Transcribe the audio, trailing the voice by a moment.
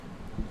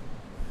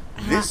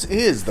This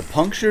is the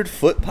Punctured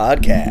Foot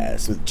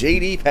Podcast with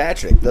J.D.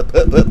 Patrick,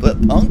 the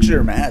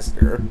puncture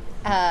master.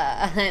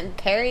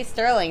 Perry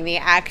Sterling, the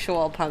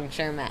actual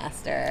puncture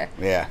master.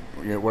 Yeah,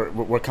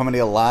 we're coming to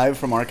you live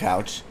from our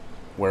couch,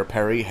 where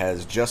Perry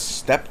has just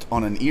stepped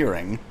on an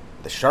earring,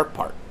 the sharp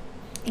part.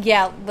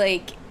 Yeah,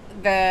 like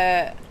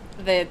the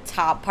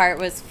top part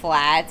was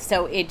flat,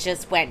 so it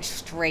just went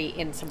straight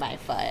into my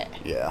foot.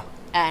 Yeah.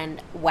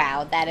 And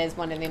wow, that is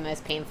one of the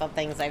most painful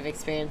things I've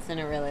experienced in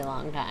a really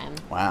long time.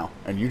 Wow,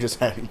 and you just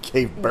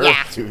gave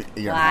birth to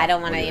your. Well, I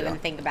don't want to even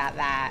think about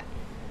that.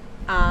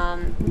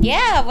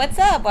 Yeah, what's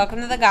up?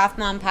 Welcome to the Goth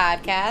Mom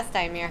Podcast.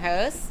 I'm your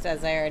host,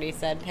 as I already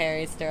said,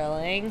 Perry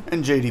Sterling.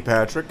 And J.D.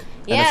 Patrick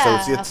and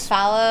Associates.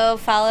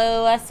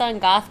 Follow us on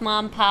Goth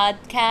Mom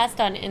Podcast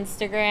on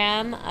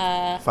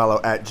Instagram. Follow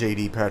at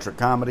J.D. Patrick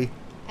Comedy.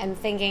 I'm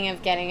thinking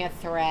of getting a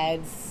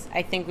Threads.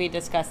 I think we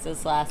discussed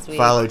this last week.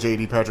 Follow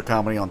J.D. Patrick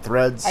Comedy on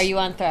Threads. Are you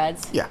on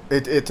Threads? Yeah,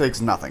 it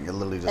takes nothing. It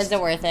literally just... Is it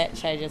worth it?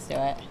 Should I just do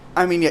it?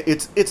 I mean, yeah,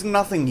 it's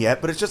nothing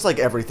yet, but it's just like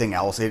everything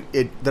else.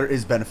 There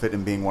is benefit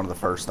in being one of the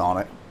first on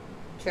it.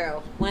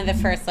 True. One of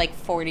the first,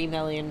 40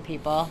 million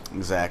people.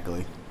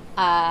 Exactly.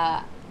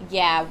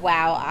 Yeah,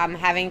 wow. I'm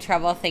having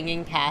trouble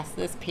thinking past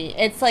this piece.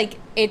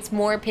 It's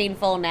more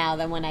painful now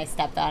than when I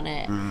stepped on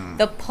it.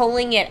 The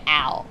pulling it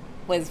out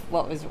was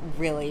what was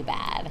really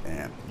bad.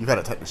 Man, you've had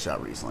a tetanus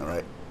shot recently,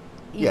 right?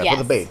 Yeah, yes,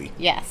 for the baby.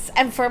 Yes,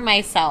 and for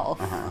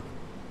myself.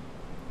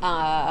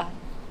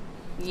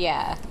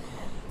 Yeah.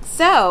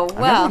 So,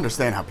 well... I never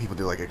understand how people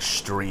do,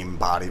 extreme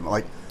body...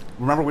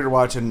 remember we were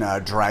watching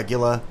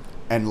Dragula,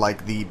 and,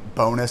 the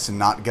bonus and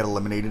not get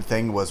eliminated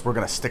thing was we're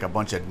going to stick a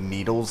bunch of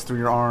needles through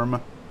your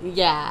arm?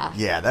 Yeah.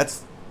 Yeah,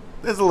 that's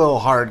a little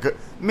hard.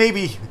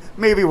 Maybe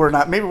we're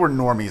not... Maybe we're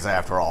normies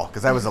after all,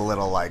 because that was a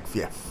little,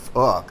 yeah,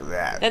 fuck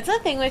that. That's the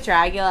thing with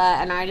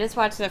Dragula, and I just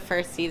watched the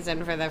first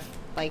season for the...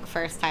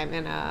 first time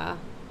in a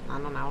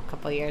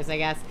couple years, I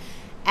guess.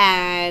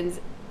 And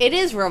it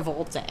is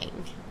revolting.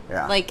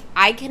 Yeah.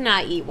 I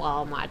cannot eat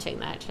while I'm watching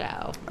that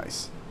show.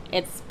 Nice.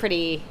 It's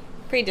pretty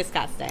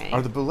disgusting.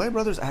 Are the Boulet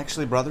brothers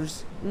actually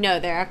brothers? No,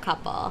 they're a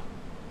couple.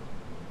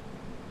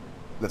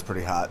 That's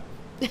pretty hot.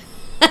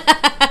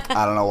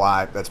 I don't know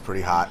why. That's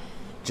pretty hot.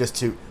 Just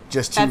two.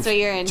 That's what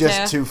you're into?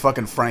 Just two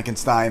fucking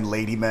Frankenstein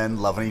lady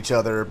men loving each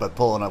other, but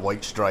pulling on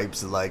white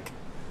stripes and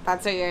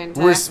That's what you're into?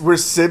 We're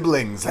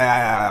siblings.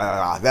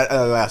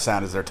 That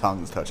sound is their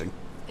tongues touching.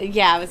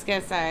 Yeah, I was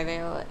gonna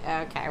say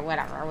okay,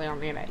 whatever. We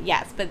don't need it.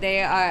 Yes, but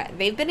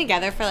they've been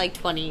together for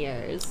 20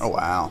 years. Oh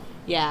wow.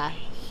 Yeah,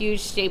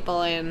 huge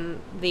staple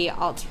in the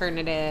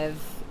alternative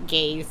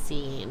gay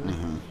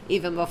scene,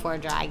 even before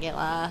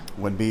Dragula.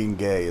 When being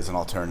gay is an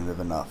alternative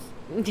enough.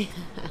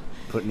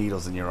 Put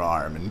needles in your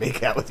arm and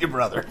make out with your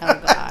brother.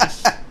 Oh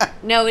gosh.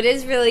 No, it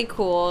is really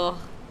cool,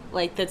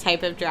 the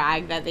type of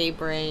drag that they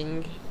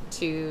bring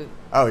to...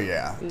 Oh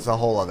yeah, it's a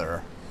whole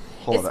other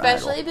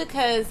especially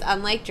because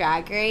unlike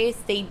Drag Race,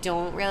 they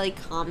don't really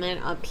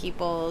comment on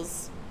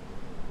people's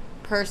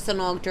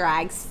personal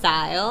drag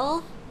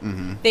style.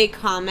 They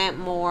comment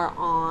more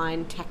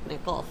on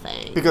technical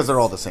things because they're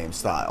all the same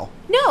style.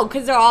 No,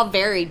 because they're all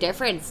very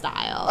different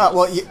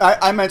styles.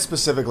 I meant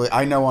specifically,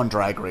 I know on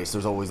Drag Race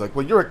there's always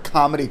well, you're a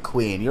comedy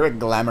queen, you're a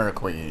glamour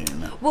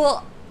queen.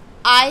 Well,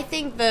 I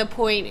think the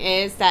point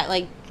is that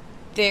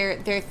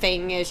their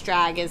thing is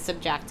drag is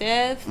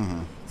subjective.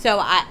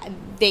 So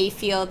they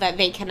feel that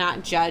they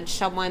cannot judge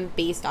someone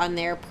based on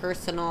their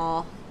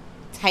personal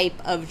type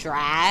of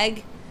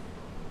drag.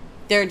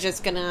 They're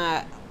just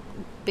gonna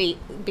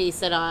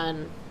base it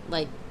on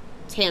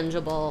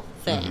tangible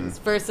things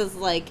versus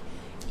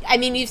I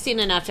mean, you've seen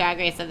enough Drag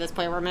Race at this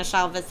point where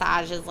Michelle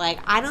Visage is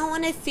I don't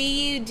want to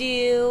see you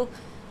do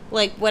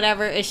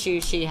whatever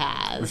issue she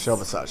has. Michelle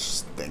Visage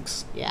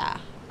stinks. Yeah.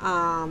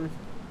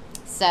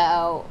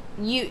 So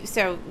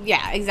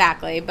yeah,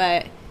 exactly.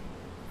 But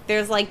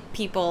there's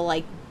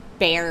people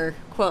bear,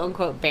 quote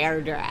unquote,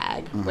 bear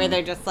drag, where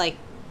they're just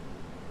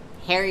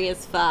hairy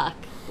as fuck.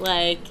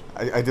 I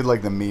did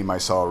the meme I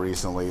saw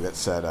recently that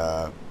said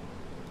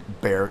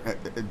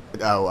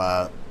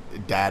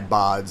dad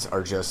bods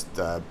are just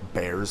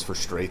bears for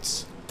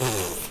straights.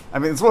 I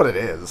mean, it's what it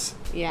is.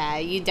 Yeah,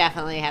 you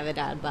definitely have a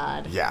dad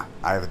bod. Yeah,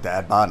 I have a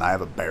dad bod and I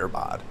have a bear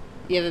bod.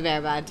 You have a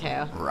bear bod too.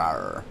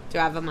 Rawr. Do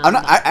I have a mom?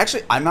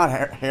 I'm not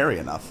hairy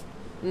enough.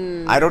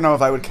 I don't know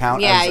if I would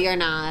count. Yeah, you're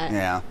not.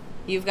 Yeah.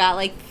 You've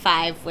got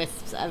 5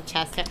 wisps of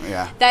chest hair.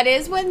 Yeah. That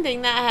is one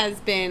thing that has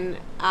been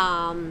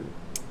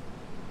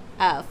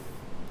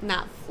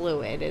not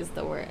fluid is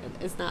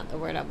not the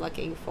word I'm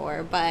looking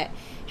for, but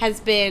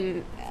has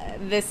been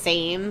the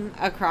same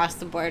across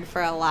the board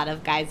for a lot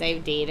of guys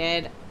I've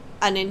dated.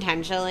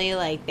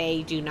 Unintentionally,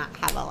 they do not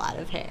have a lot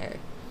of hair.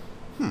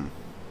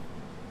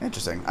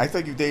 Interesting. I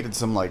think you dated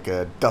some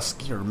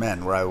duskier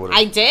men where I would.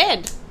 I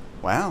did.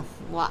 Wow.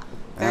 Well,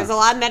 there's a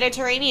lot of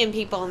Mediterranean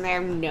people in there,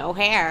 no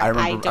hair.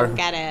 I don't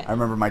get it. I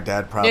remember my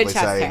dad probably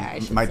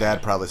saying. My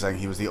dad probably saying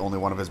he was the only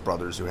one of his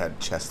brothers who had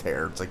chest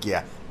hair. It's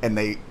yeah, and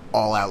they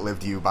all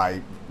outlived you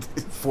by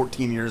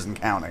 14 years and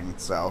counting.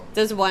 So.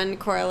 Does one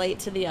correlate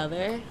to the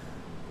other?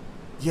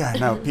 Yeah,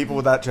 no, people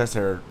with that chest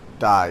hair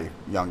die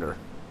younger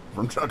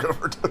from drug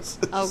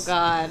overdoses. Oh,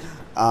 God.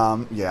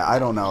 Yeah, I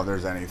don't know if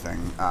there's anything.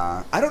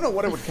 I don't know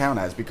what it would count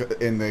as because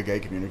in the gay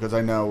community, because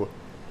I know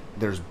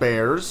there's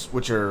bears,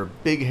 which are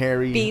big,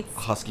 hairy, Beats.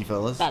 husky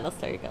fellas.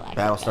 Battlestar Galactica.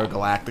 Battlestar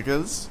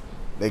Galacticas.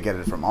 They get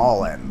it from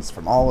all ends,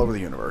 from all over the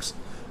universe.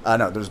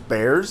 No, there's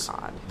bears.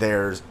 God.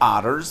 There's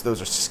otters.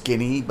 Those are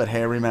skinny but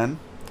hairy men.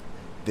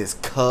 There's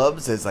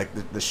cubs. There's like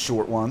the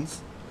short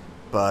ones.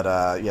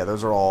 But yeah,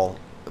 those are all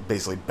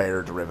basically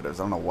bear derivatives.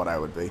 I don't know what I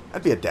would be.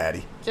 I'd be a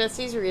daddy.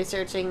 Jesse's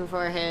researching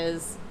for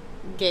his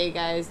gay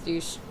guys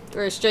do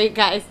or straight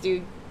guys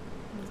do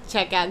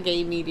check out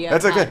gay media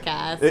That's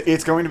podcast. okay.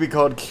 It's going to be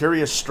called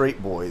Curious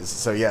Straight Boys.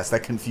 So yes,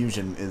 that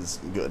confusion is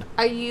good.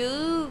 Are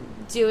you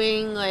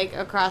doing like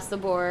across the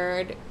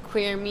board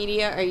queer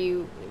media? Or are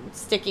you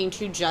sticking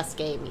to just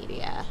gay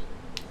media?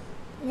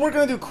 We're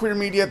gonna do queer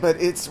media, but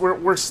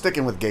we're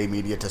sticking with gay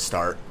media to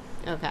start.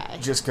 Okay.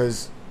 Just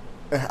because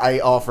I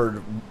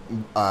offered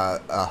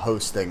a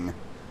hosting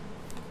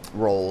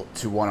role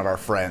to one of our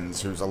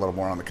friends who's a little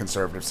more on the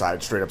conservative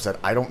side, straight up said,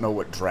 I don't know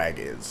what drag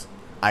is.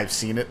 I've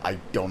seen it. I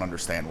don't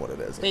understand what it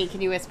is. Wait,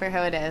 can you whisper who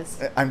it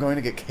is? I'm going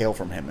to get kale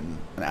from him in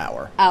an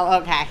hour.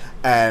 Oh, okay.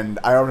 And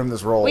I offered him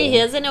this role. Wait, he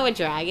doesn't know what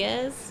drag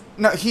is?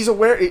 No, he's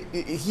aware.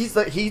 He's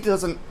like, he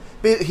doesn't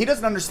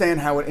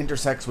understand how it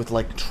intersects with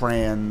like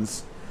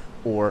trans,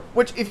 or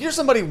which if you're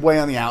somebody way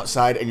on the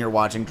outside and you're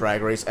watching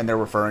Drag Race and they're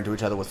referring to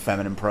each other with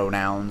feminine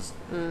pronouns,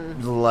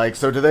 like,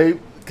 so do they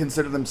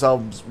consider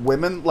themselves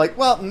women? Like,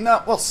 well,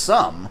 no, well,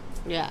 some.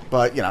 Yeah.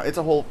 But, you know, it's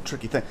a whole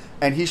tricky thing.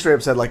 And he straight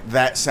up said, like,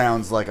 that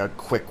sounds like a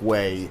quick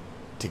way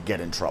to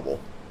get in trouble.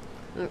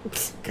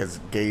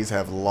 Because gays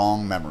have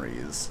long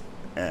memories.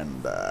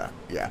 And,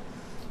 yeah.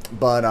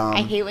 But,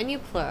 I hate when you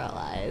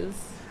pluralize.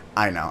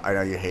 I know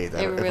you hate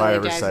that. It If really I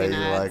ever drives say, me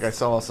nuts. like, I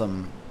saw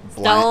some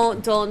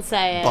Don't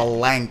say it.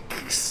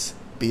 blanks.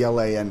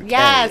 BLANKS.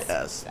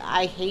 Yes.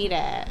 I hate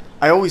it.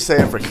 I always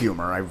say it for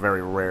humor. I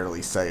very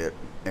rarely say it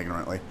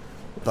ignorantly.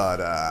 But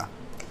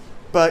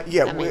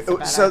yeah, That makes it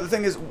better. so the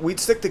thing is, we'd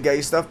stick to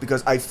gay stuff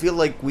because I feel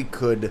like we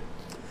could,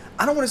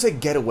 I don't want to say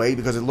get away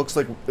because it looks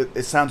like,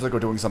 it sounds like we're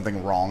doing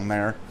something wrong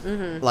there.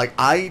 Mm-hmm. Like,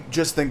 I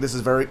just think this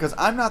is very, because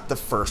I'm not the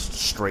first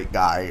straight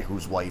guy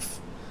whose wife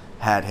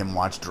had him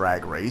watch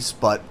Drag Race,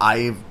 but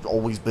I've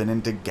always been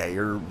into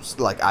gayer,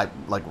 like, I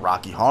like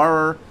Rocky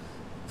Horror,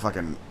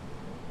 fucking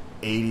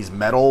 80s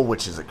metal,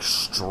 which is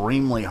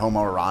extremely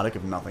homoerotic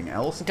if nothing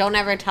else. Don't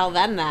ever tell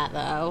them that,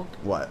 though.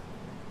 What?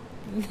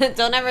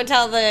 Don't ever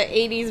tell the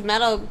 80s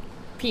metal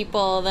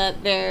people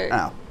that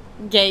they're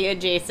gay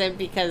adjacent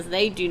because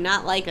they do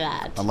not like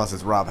that. Unless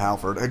it's Rob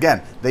Halford.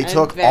 Again, they That's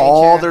took very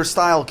all true. their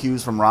style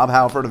cues from Rob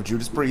Halford of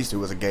Judas Priest, who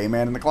was a gay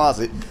man in the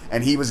closet,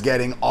 and he was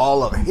getting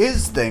all of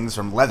his things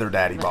from Leather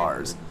Daddy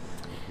bars.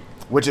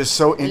 Which is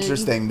so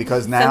interesting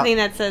because now... Something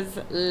that says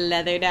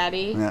Leather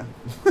Daddy. Yeah.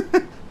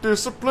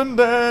 Discipline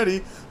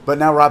Daddy. But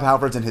now Rob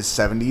Halford's in his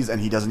 70s, and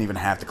he doesn't even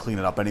have to clean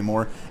it up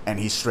anymore, and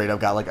he's straight up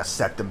got like a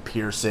septum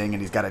piercing,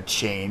 and he's got a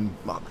chain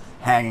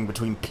hanging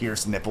between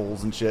pierced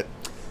nipples and shit.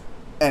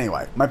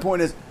 Anyway, my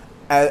point is,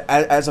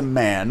 as a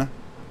man,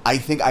 I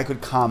think I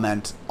could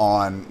comment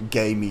on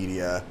gay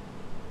media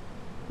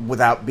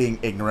without being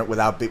ignorant,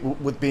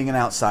 with being an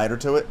outsider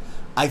to it.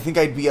 I think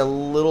I'd be a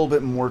little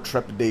bit more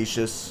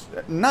trepidatious,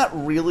 not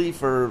really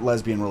for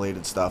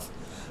lesbian-related stuff,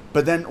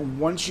 but then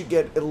once you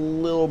get a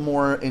little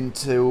more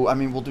into, I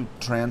mean, we'll do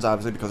trans,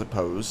 obviously, because of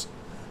Pose,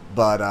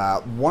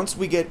 but once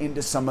we get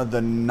into some of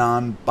the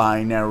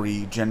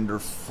non-binary,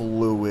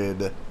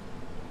 gender-fluid,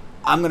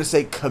 I'm going to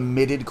say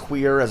committed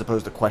queer as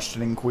opposed to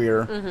questioning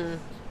queer,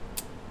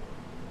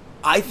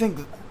 I think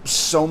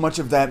so much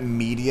of that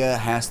media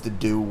has to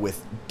do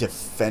with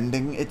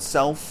defending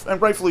itself,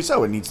 and rightfully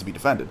so, it needs to be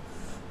defended.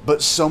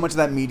 But so much of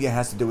that media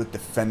has to do with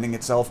defending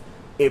itself,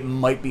 it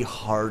might be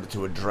hard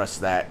to address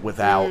that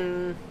without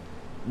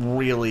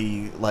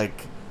really,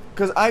 like...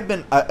 Because I've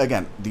been...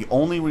 again, the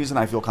only reason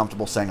I feel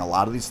comfortable saying a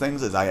lot of these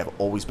things is I have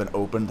always been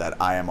open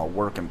that I am a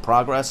work in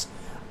progress.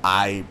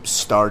 I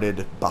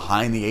started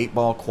behind the 8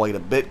 ball quite a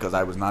bit because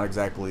I was not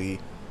exactly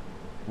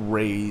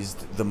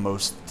raised the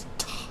most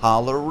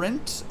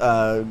tolerant.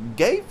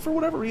 Gay, for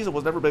whatever reason,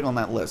 was never big on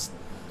that list.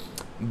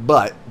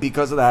 But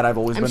because of that, I've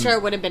always been... I'm sure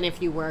it would have been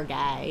if you were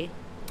gay.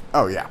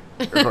 Oh, yeah.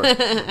 Of course.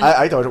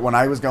 I told you, when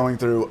I was going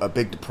through a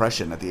big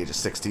depression at the age of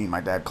 16, my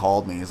dad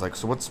called me. He's like,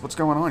 so what's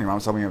going on? Your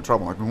mom's telling me you're in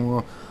trouble. I'm like,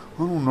 well, I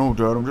don't know,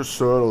 Dad. I'm just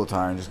sad all the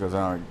time. He just goes,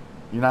 oh,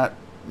 you're not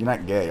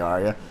gay, are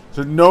you? I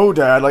said, no,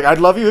 Dad. Like, I'd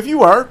love you if you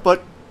were,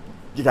 but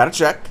you got to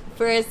check.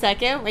 For a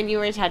second, when you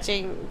were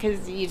touching,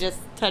 because you just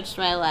touched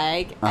my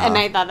leg, and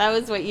I thought that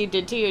was what you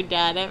did to your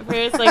dad at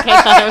first. Like,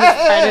 I thought it was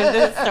part of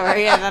the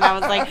story, and then I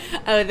was like,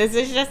 oh, this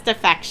is just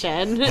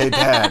affection. Hey,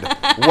 Dad.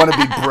 Want to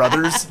be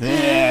brothers?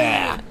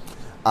 Yeah.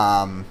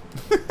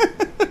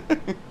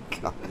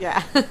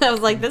 Yeah. I was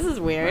like, this is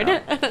weird.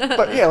 Yeah.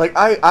 But yeah, like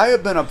I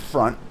have been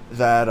upfront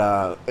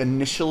that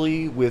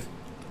initially with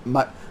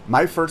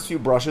my first few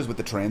brushes with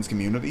the trans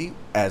community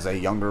as a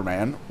younger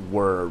man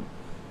were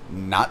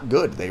not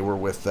good. They were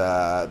with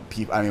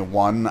people. I mean,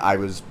 one, I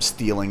was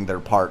stealing their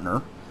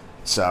partner,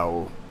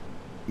 so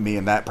me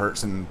and that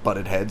person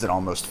butted heads and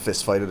almost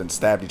fist fighted and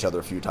stabbed each other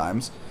a few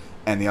times.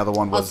 And the other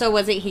one was... Also,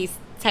 wasn't he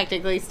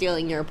technically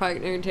stealing your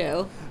partner,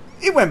 too?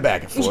 It went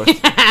back and forth.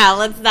 Yeah,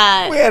 let's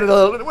not... We had a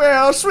little...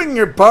 Well, swing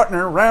your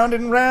partner round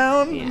and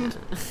round. Yeah.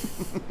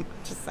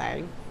 Just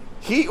saying.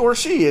 He or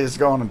she is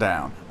going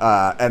down.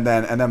 And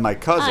then my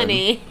cousin...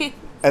 Honey.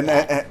 And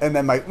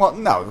then my... Well,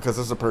 no, because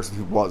this is a person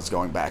who was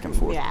going back and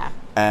forth. Yeah.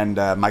 And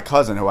my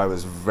cousin, who I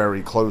was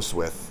very close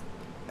with,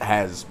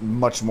 has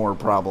much more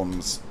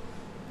problems.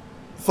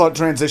 Thought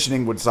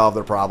transitioning would solve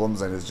their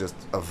problems, and is just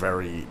a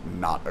very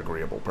not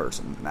agreeable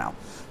person now.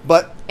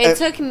 But it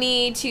took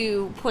me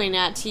to point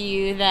out to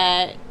you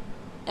that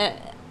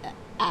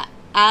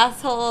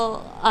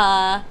asshole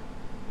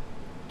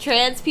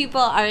trans people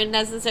aren't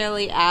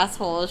necessarily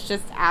assholes.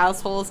 Just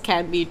assholes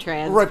can be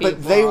trans right, people.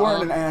 But they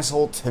weren't an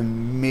asshole to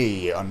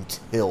me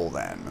until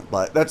then.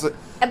 But that's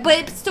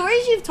but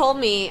stories you've told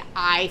me,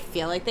 I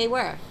feel like they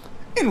were.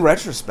 In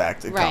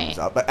retrospect, it comes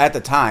up. But at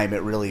the time,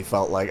 it really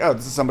felt like, oh,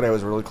 this is somebody I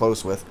was really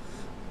close with.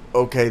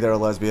 Okay, they're a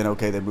lesbian.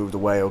 Okay, they moved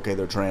away. Okay,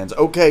 they're trans.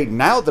 Okay,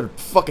 now they're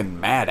fucking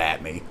mad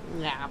at me.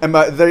 Yeah. And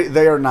but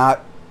they are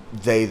not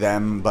they,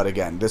 them. But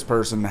again, this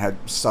person had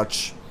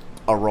such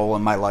a role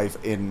in my life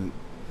in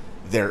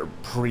their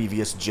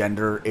previous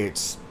gender.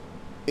 It's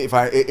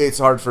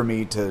hard for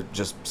me to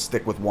just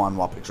stick with one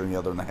while picturing the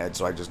other in the head.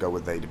 So I just go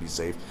with they to be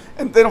safe.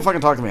 And they don't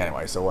fucking talk to me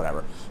anyway. So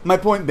whatever. My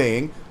point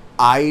being,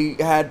 I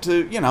had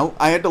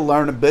to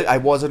learn a bit.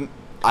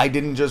 I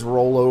didn't just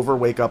roll over,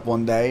 wake up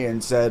one day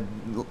and said,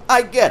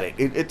 I get it.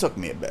 It took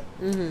me a bit.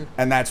 Mm-hmm.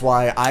 And that's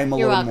why I'm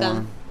You're little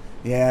welcome. more.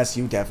 Yes,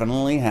 you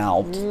definitely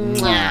helped.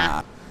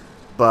 Mwah.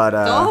 But,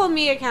 don't hold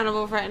me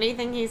accountable for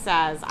anything he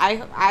says.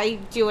 I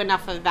do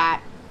enough of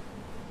that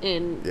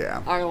in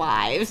our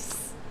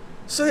lives.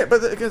 So yeah,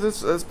 but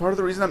because that's part of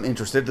the reason I'm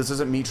interested. This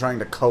isn't me trying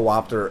to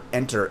co-opt or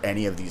enter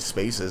any of these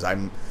spaces.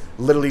 I'm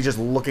literally just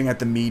looking at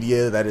the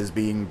media that is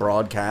being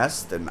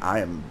broadcast, and I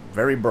am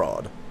very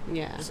broad.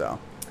 Yeah. So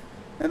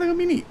I think it'll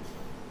be neat.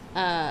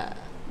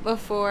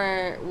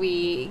 Before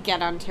we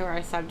get onto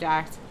our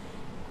subject,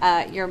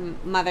 your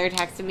mother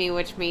texted me,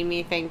 which made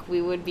me think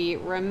we would be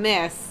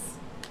remiss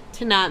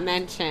to not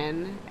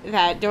mention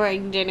that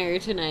during dinner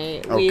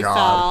tonight we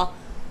saw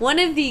one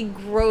of the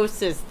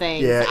grossest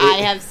things I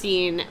have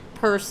seen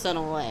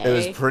personally.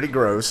 It was pretty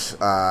gross.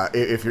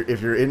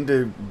 If you're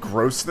into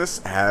grossness,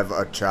 have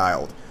a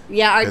child.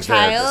 Yeah, our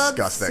child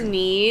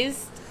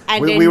sneezed.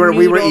 And we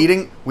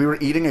were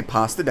eating a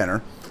pasta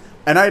dinner,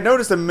 and I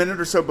noticed a minute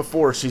or so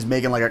before she's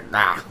making like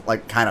a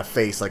kind of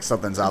face, like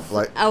something's up.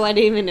 Like oh, I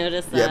didn't even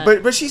notice that. Yeah,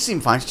 but she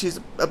seemed fine. She's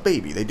a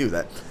baby. They do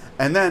that.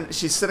 And then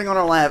she's sitting on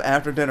her lap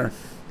after dinner,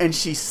 and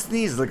she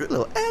sneezes like a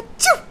little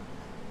achoo,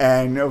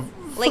 and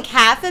like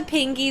half a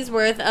pinky's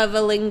worth of a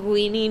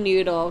linguine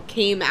noodle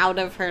came out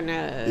of her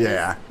nose.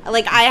 Yeah.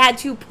 Like I had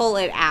to pull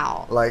it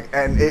out. Like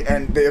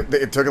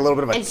it took a little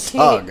bit of a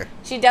tug.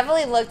 She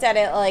definitely looked at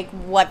it like,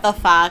 what the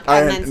fuck,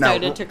 and then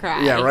started to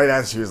cry. Yeah, right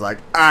as she was like,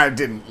 I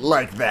didn't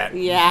like that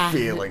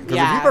feeling. Because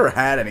if you've ever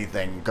had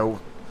anything go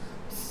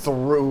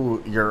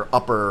through your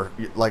upper,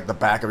 like the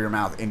back of your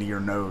mouth into your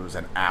nose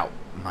and out.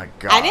 My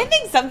God. I didn't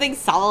think something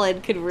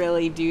solid could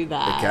really do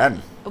that. It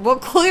can. Well,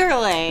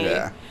 clearly.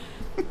 Yeah.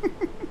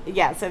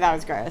 Yeah, so that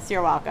was gross.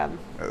 You're welcome.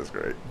 That was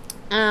great.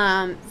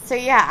 So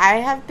yeah, I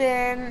have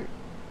been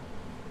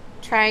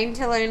trying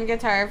to learn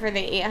guitar for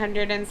the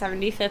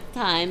 875th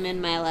time in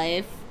my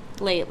life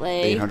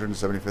lately.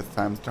 875th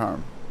time the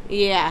charm.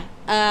 Yeah.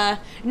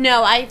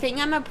 No, I think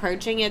I'm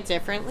approaching it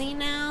differently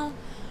now,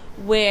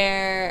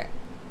 where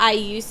I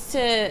used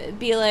to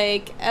be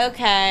like,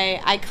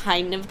 okay, I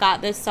kind of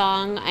got this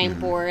song. I'm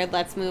bored.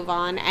 Let's move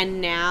on.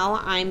 And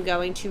now I'm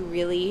going to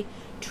really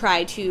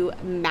try to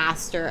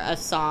master a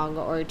song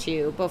or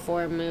two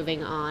before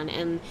moving on.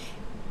 And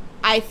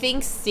I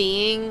think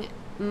seeing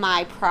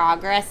my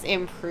progress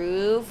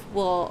improve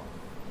will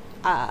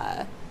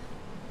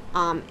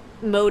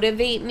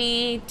motivate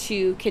me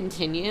to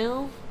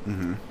continue.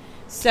 Mm-hmm.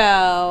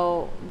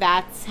 So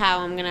that's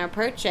how I'm going to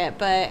approach it.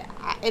 But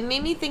it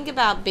made me think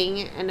about being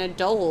an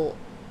adult.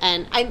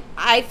 And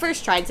I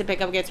first tried to pick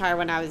up guitar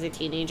when I was a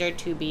teenager,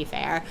 to be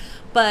fair.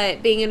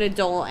 But being an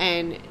adult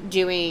and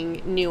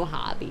doing new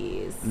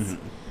hobbies. Mm-hmm.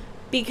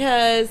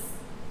 Because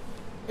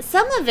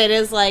some of it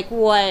is like,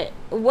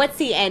 what's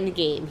the end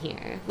game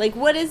here? Like,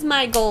 what is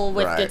my goal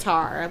with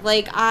guitar?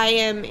 Like, I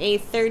am a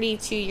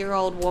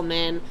 32-year-old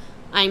woman.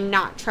 I'm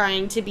not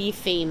trying to be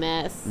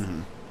famous.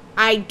 Mm-hmm.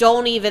 I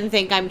don't even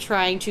think I'm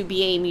trying to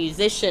be a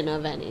musician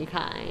of any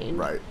kind.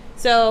 Right.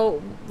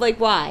 So, like,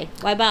 why?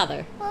 Why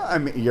bother? I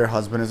mean, your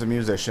husband is a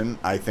musician.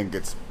 I think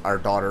our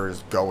daughter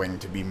is going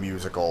to be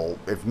musical.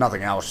 If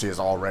nothing else, she is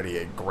already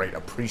a great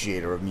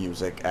appreciator of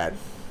music at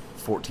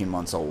 14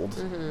 months old.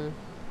 Mm-hmm.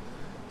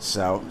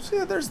 So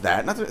yeah, there's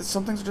that.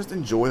 Some things are just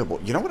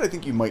enjoyable. You know what I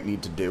think you might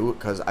need to do?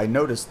 Because I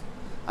noticed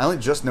I only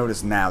just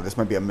noticed now, this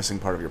might be a missing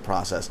part of your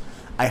process.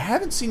 I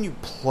haven't seen you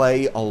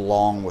play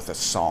along with a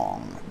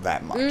song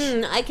that much.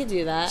 I could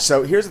do that.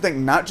 So here's the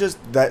thing, not just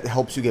that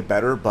helps you get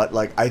better, but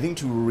like I think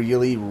to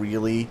really,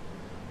 really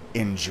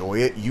enjoy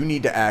it, you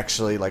need to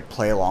actually like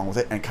play along with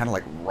it and kind of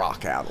like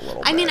rock out a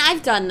little bit. I mean,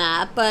 I've done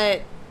that,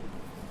 but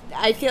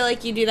I feel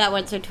like you do that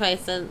once or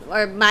twice,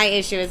 or my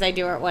issue is I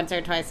do it once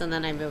or twice and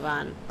then I move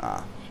on.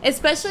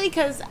 Especially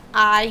because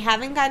I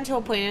haven't gotten to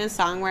a point in a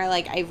song where,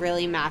 like, I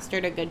really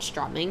mastered a good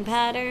strumming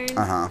pattern.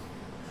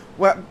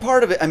 Well,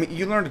 part of it, I mean,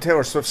 you learned a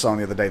Taylor Swift song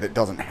the other day that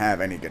doesn't have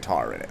any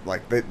guitar in it.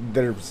 Like,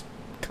 there's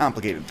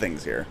complicated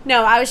things here.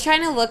 No, I was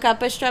trying to look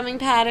up a strumming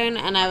pattern,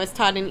 and I was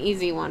taught an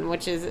easy one,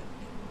 which is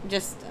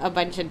just a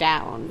bunch of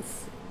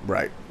downs.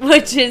 Right.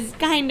 Which is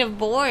kind of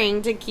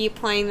boring to keep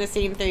playing the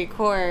same 3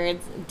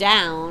 chords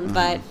down,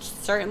 but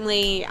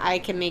certainly I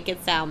can make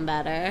it sound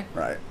better.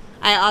 Right.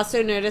 I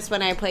also notice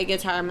when I play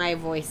guitar, my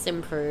voice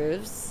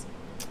improves.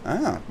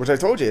 Which I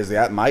told you is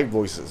that my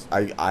voices,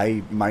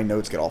 my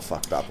notes get all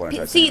fucked up when I try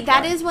to sing. See,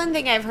 that is one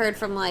thing I've heard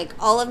from, like,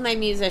 all of my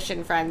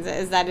musician friends,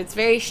 is that it's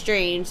very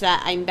strange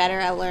that I'm better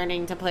at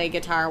learning to play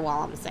guitar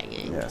while I'm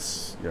singing.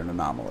 Yes, you're an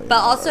anomaly.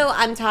 But also,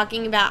 I'm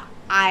talking about,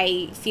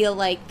 I feel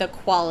like the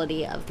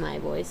quality of my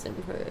voice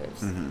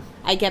improves.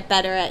 I get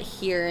better at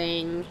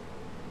hearing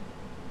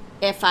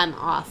if I'm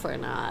off or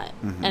not,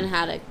 and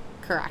how to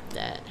correct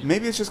it.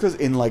 Maybe it's just because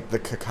in, like, the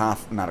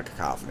not a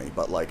cacophony,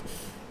 but, like,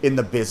 in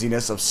the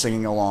busyness of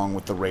singing along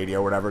with the radio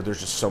or whatever, there's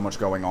just so much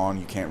going on,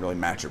 you can't really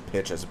match your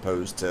pitch, as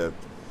opposed to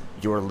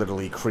you're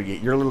literally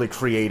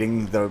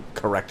creating the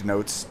correct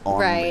notes on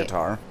the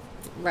guitar.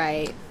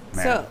 Right.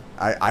 Man, so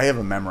I have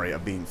a memory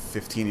of being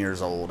 15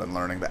 years old and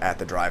learning the At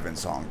the Drive-In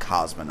song,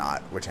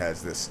 Cosmonaut, which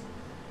has this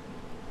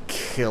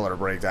killer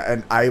breakdown.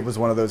 And I was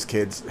one of those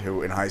kids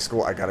who, in high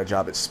school, I got a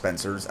job at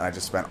Spencer's, and I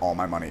just spent all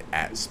my money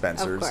at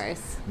Spencer's. Of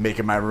course.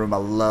 Making my room a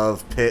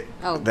love pit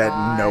that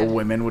God. no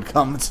women would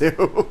come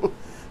to.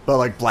 But,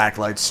 like, black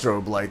lights,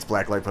 strobe lights,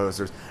 black light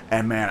posters.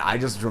 And, man, I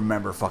just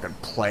remember fucking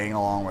playing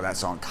along with that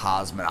song,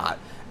 Cosmonaut,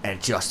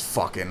 and just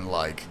fucking,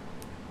 like,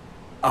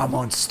 I'm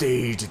on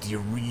stage at the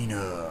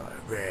arena.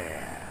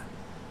 Yeah.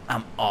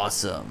 I'm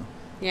awesome.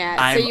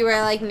 Yeah, so you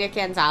were like Nick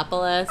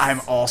Anzopoulos.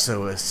 I'm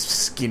also a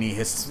skinny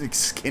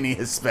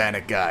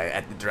Hispanic guy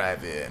at the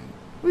drive-in.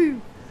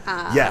 Woo.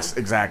 Yes,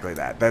 exactly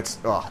that. That's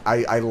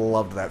I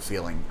loved that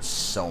feeling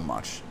so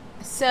much.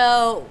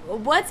 So,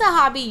 what's a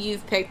hobby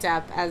you've picked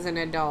up as an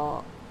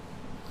adult?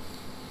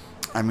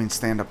 I mean,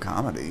 stand-up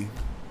comedy,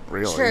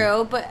 really.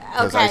 True, but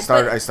okay.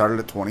 I started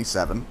at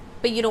 27.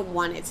 But you don't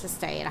want it to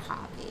stay a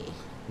hobby.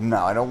 No,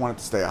 I don't want it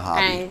to stay a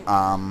hobby.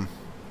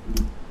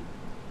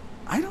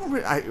 I don't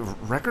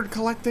record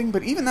collecting,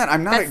 but even that,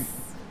 I'm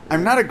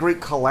not a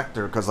great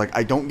collector because, like,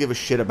 I don't give a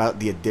shit about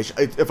the edition.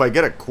 If I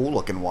get a cool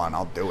looking one,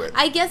 I'll do it.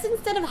 I guess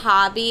instead of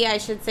hobby, I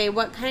should say,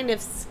 what kind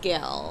of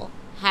skill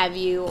have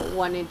you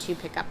wanted to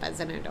pick up as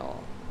an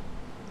adult?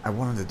 I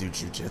wanted to do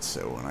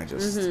jujitsu, and I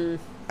just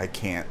I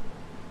can't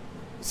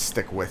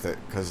stick with it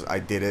because I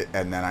did it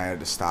and then I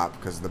had to stop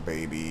because of the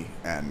baby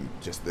and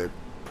just the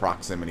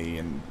proximity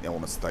and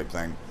illness type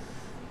thing.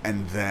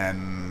 And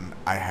then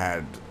I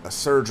had a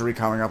surgery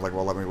coming up, like,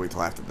 well, let me wait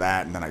till after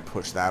that. And then I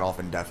pushed that off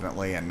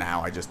indefinitely, and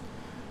now I just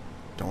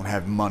don't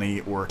have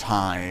money or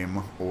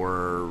time,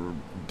 or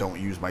don't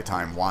use my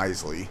time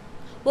wisely.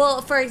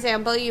 Well, for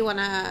example, you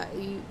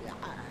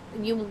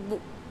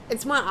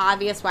it's more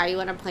obvious why you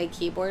want to play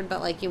keyboard,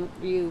 but, like,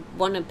 you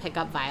want to pick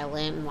up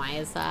violin. Why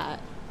is that?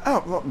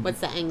 Oh, well,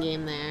 what's the end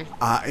game there?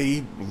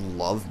 I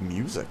love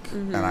music,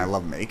 and I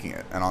love making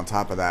it. And on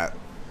top of that,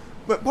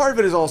 but part of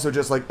it is also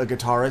just, like, a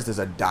guitarist is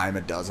a dime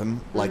a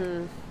dozen. Like,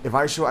 if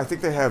I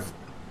think they have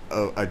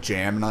a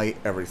jam night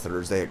every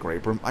Thursday at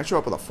Grape Room. I show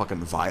up with a fucking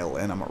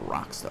violin. I'm a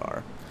rock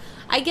star.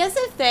 I guess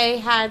if they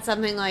had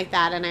something like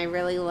that and I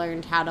really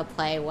learned how to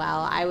play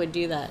well, I would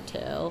do that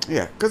too.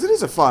 Yeah, because it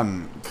is a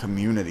fun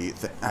community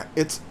thing.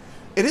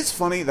 It is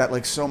funny that,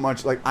 like, so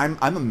much, like, I'm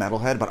a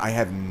metalhead, but I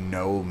have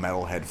no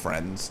metalhead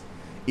friends.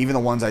 Even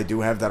the ones I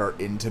do have that are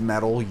into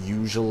metal,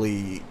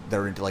 usually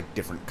they're into, like,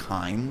 different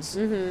kinds.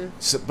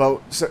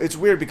 So it's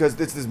weird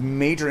because it's this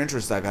major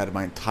interest I've had in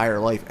my entire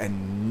life,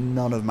 and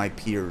none of my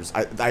peers,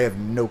 I have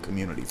no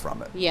community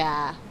from it.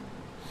 Yeah.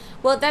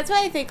 Well, that's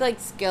why I think, like,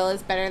 skill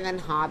is better than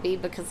hobby,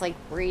 because, like,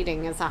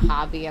 reading is a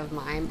hobby of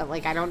mine, but,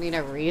 like, I don't need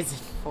a reason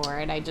for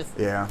it. I just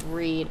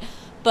read.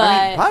 But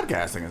I mean,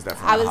 podcasting is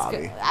definitely a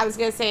hobby. I was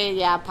going to say,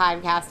 yeah,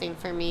 podcasting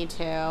for me,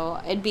 too.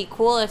 It'd be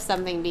cool if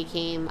something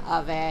became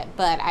of it,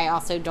 but I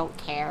also don't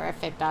care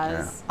if it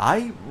does. Yeah.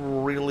 I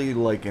really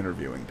like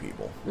interviewing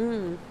people.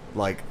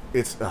 Like,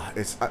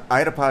 I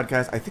had a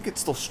podcast. I think it's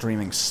still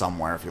streaming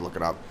somewhere if you look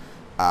it up.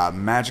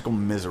 Magical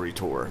Misery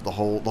Tour. The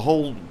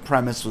whole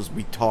premise was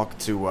we talked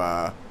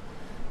to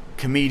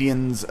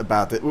comedians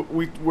about that.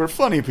 We're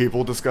funny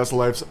people discuss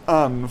life's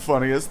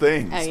unfunniest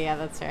things. Oh, yeah,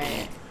 that's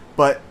right.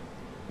 But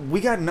we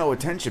got no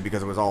attention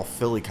because it was all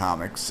Philly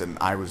comics and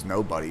I was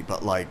nobody.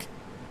 But, like,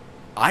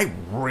 I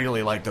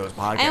really like those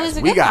podcasts. And it was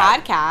a good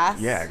podcast.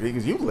 Yeah,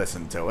 because you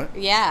listened to it.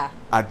 Yeah.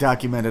 I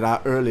documented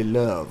our early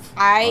love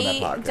on that I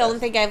podcast. don't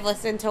think I've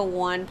listened to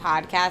one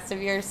podcast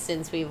of yours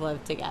since we've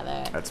lived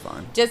together. That's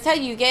fine. Just how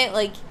you get,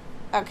 like,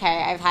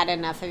 okay, I've had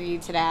enough of you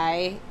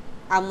today.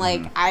 I'm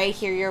like, I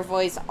hear your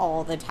voice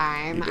all the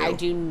time. You do. I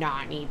do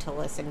not need to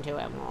listen to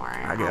it more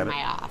on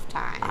my off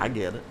time. I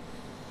get it.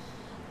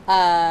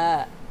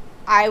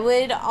 I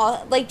would,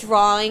 like,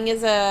 drawing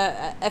is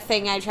a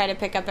thing I try to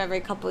pick up every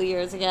couple of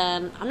years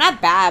again. I'm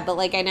not bad, but,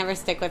 like, I never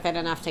stick with it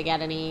enough to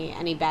get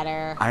any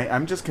better.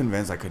 I'm just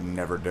convinced I could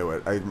never do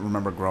it. I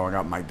remember growing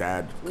up, my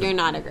dad... You're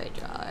not a great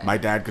drawer. My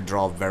dad could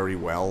draw very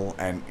well,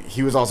 and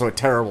he was also a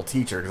terrible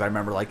teacher, because I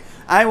remember, like,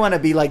 I want to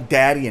be like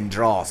Daddy and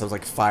draw. So I was,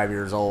 like, 5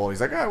 years old. He's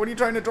like, what are you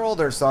trying to draw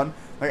there, son?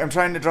 Like, I'm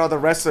trying to draw the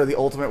wrestler, the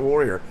Ultimate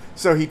Warrior.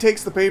 So he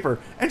takes the paper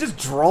and just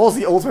draws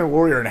the Ultimate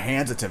Warrior and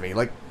hands it to me.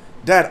 Like,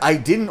 Dad, I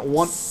didn't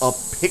want a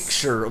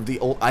picture of the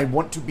old... I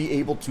want to be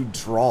able to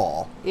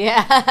draw.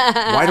 Yeah.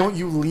 Why don't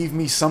you leave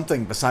me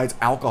something besides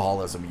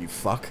alcoholism, you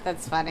fuck?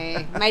 That's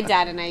funny. My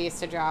dad and I used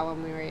to draw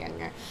when we were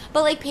younger.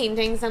 But, like,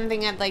 painting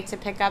something I'd like to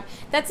pick up.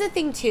 That's the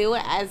thing, too,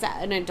 as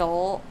an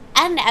adult,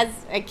 and as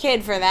a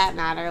kid, for that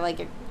matter,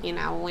 like, you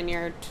know, when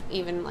you're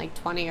even, like,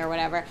 20 or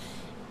whatever,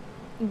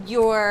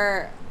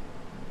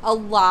 a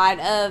lot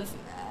of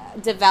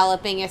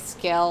developing a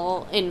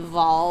skill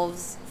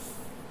involves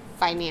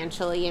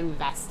financially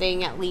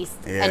investing, at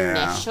least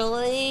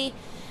initially.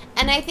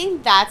 And I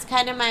think that's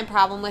kind of my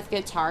problem with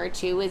guitar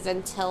too, is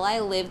until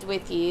I lived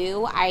with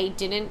you, I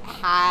didn't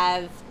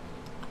have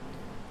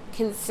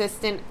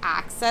consistent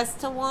access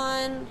to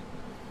one.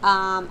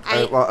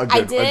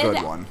 A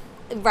good one.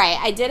 Right.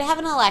 I did have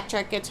an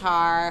electric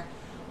guitar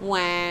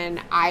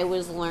when I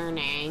was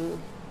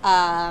learning.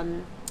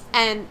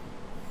 And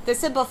the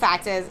simple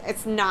fact is,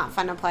 it's not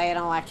fun to play an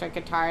electric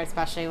guitar,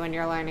 especially when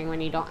you're learning when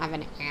you don't have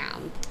an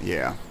amp.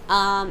 Yeah.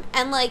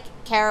 And, like,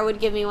 Kara would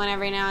give me one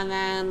every now and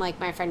then, like,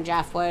 my friend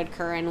Jeff would,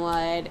 Corinne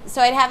would.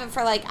 So I'd have it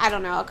for, like, I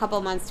don't know, a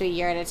couple months to a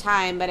year at a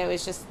time, but it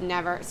was just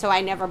never, so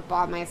I never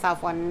bought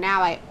myself one.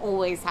 Now I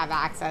always have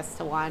access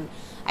to one.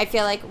 I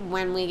feel like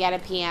when we get a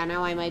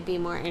piano, I might be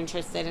more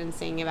interested in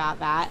seeing about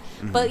that.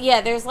 Mm-hmm. But, yeah,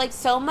 there's, like,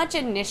 so much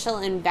initial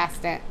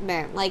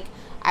investment. Like,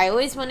 I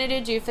always wanted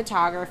to do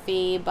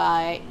photography,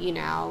 but, you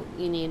know,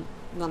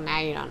 well,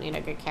 now you don't need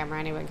a good camera.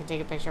 Anyone can take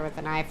a picture with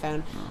an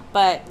iPhone.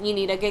 But you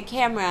need a good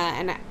camera.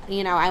 And,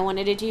 you know, I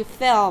wanted to do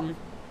film,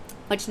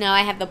 which now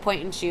I have the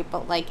point and shoot.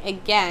 But, like,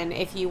 again,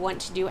 if you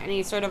want to do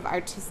any sort of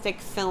artistic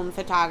film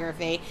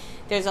photography,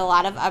 there's a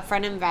lot of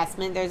upfront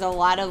investment. There's a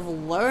lot of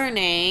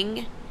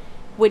learning,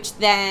 which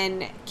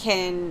then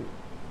can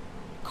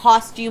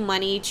cost you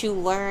money to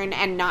learn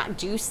and not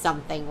do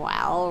something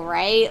well,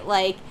 right?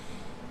 Like,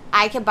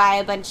 I could buy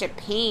a bunch of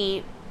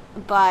paint,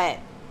 but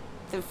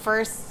the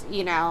first,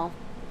 you know,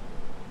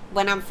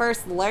 when I'm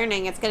first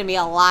learning, it's going to be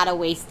a lot of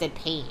wasted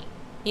paint.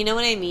 You know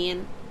what I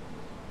mean?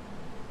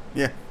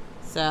 Yeah.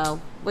 So,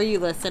 were you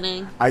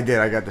listening? I did.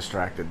 I got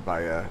distracted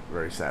by a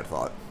very sad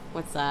thought.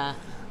 What's that?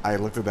 I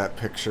looked at that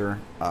picture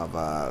of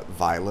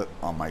Violet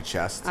on my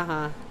chest,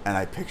 and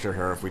I pictured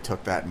her if we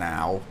took that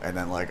now, and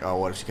then, like, oh,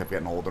 what if she kept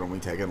getting older and we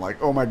take it, like,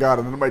 oh my god,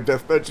 and then on my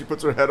deathbed she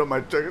puts her head on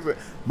my chest.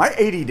 My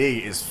ADD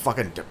is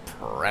fucking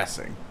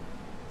depressing.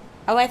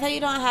 Oh, I thought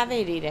you don't have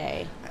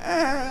ADD.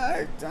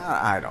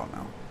 I don't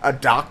know. A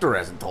doctor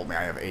hasn't told me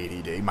I have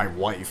ADD. My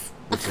wife,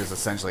 which is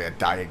essentially a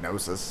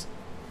diagnosis.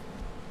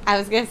 I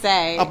was gonna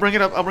say. I'll bring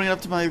it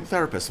up to my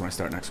therapist when I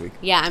start next week.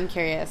 Yeah, I'm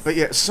curious. But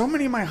yeah, so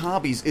many of my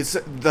hobbies,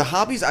 the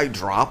hobbies I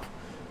drop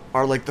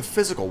are like the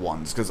physical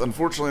ones, because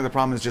unfortunately the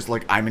problem is just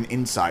like I'm an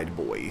inside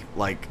boy.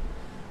 Like,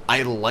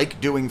 I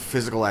like doing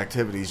physical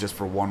activities just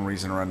for one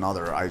reason or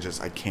another. I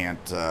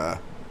can't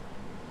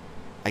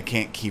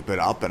keep it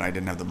up, and I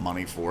didn't have the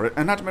money for it.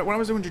 And not to mention, when I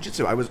was doing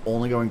jiu-jitsu, I was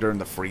only going during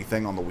the free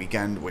thing on the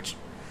weekend, which,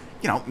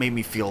 you know, made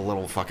me feel a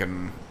little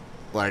fucking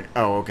like,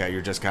 oh, okay,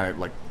 you're just kind of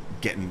like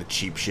getting the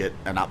cheap shit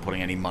and not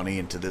putting any money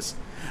into this.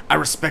 I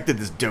respected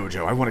this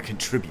dojo. I want to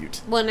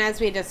contribute. Well, and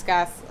as we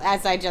discussed,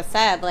 as I just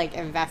said, like,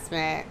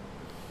 investment,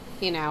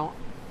 you know,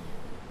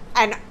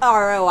 an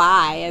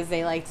ROI, as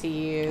they like to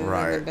use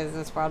in the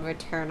business world,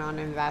 return on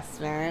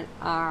investment.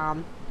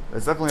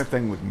 It's definitely a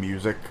thing with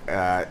music.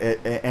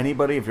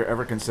 Anybody, if you're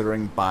ever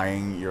considering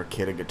buying your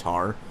kid a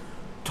guitar,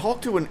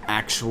 talk to an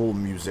actual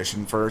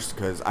musician first,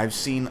 because I've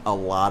seen a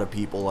lot of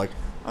people like,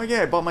 oh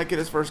yeah, I bought my kid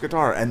his first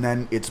guitar, and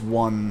then it's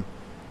one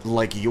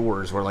like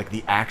yours, where like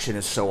the action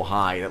is so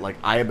high that like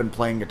I have been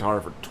playing guitar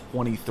for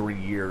 23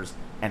 years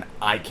and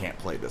I can't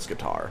play this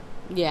guitar.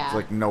 Yeah. It's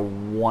like, no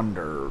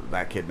wonder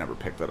that kid never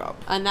picked it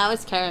up. And that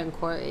was Karen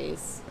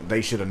Corey's.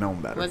 They should have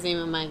known better. Wasn't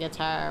even my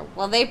guitar.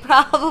 Well, they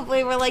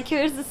probably were like,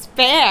 here's a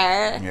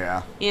spare.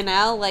 Yeah. You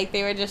know, like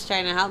they were just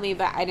trying to help me,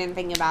 but I didn't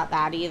think about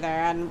that either.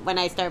 And when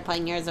I started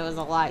playing yours, it was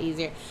a lot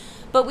easier.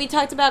 But we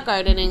talked about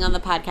gardening on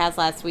the podcast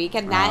last week,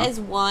 and that is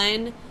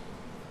one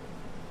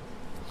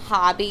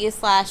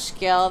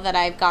hobby/skill that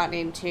I've gotten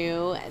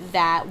into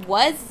that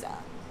was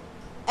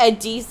a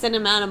decent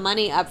amount of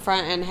money up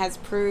front and has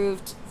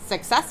proved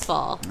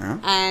successful. Yeah.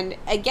 And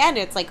again,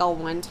 it's like a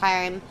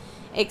one-time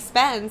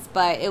expense,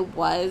 but it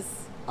was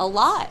a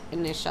lot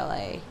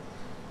initially.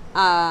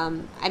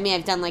 I mean,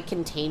 I've done like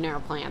container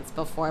plants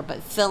before,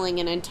 but filling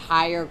an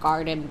entire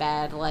garden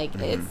bed, like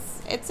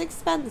it's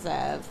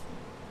expensive.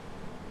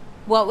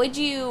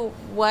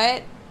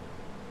 What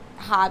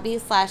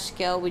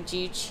hobby/skill would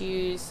you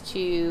choose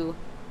to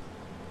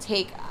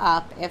take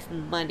up if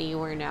money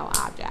were no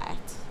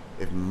object?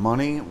 If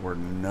money were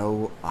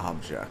no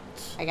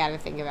object. I got to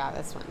think about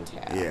this one too.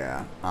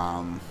 Yeah.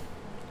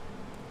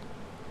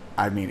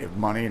 I mean, if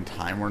money and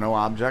time were no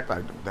object,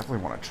 I definitely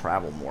want to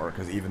travel more,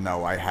 because even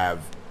though I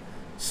have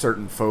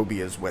certain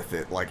phobias with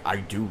it, like, I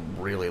do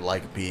really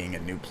like being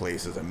in new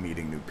places and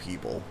meeting new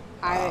people.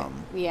 I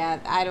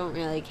don't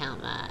really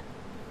count that.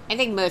 I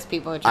think most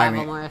people would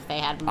travel more if they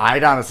had more.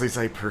 I'd honestly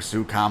say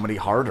pursue comedy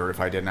harder if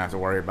I didn't have to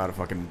worry about a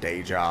fucking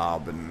day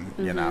job and,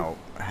 you know,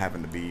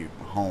 having to be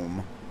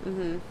home.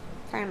 Mm-hmm.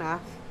 Fair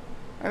enough.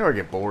 I know I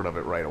get bored of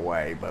it right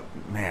away, but,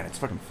 man, it's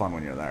fucking fun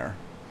when you're there.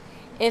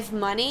 If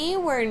money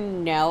were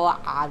no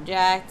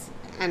object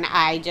and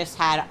I just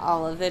had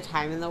all of the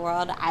time in the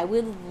world, I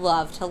would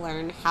love to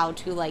learn how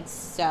to, like,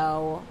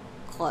 sew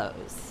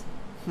clothes.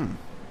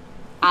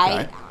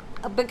 Okay.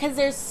 Because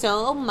there's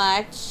so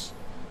much...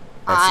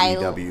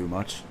 SEW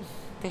much?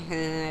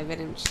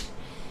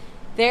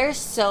 There's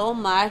so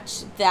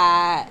much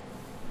that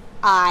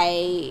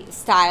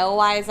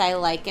style-wise, I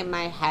like in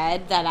my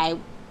head that I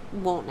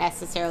won't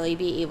necessarily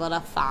be able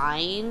to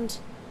find.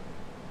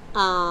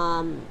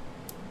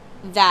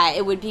 That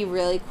it would be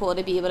really cool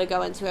to be able to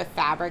go into a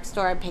fabric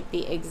store and pick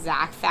the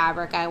exact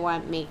fabric I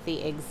want, make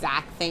the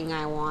exact thing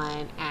I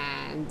want,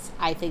 and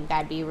I think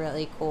that'd be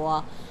really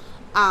cool.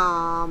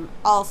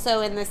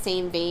 Also in the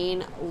same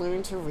vein,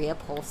 learn to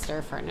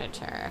reupholster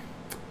furniture.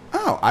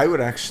 Oh, I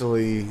would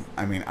actually,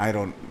 I mean, I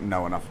don't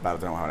know enough about it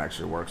to know how it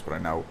actually works, but I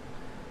know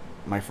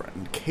my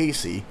friend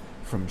Casey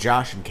from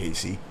Josh and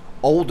Casey,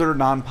 older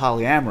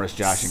non-polyamorous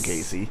Josh and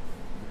Casey.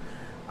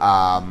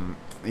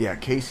 Yeah,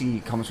 Casey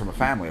comes from a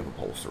family of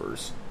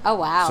upholsterers. Oh,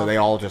 wow. So they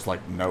all just,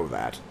 like, know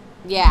that.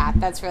 Yeah,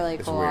 that's really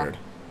cool. It's weird.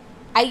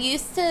 I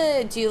used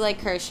to do,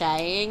 like,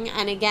 crocheting,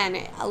 and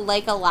again,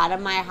 like a lot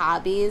of my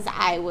hobbies,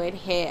 I would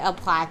hit a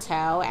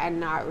plateau and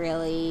not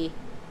really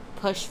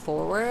push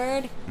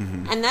forward.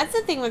 And that's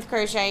the thing with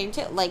crocheting,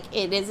 too. Like,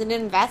 it is an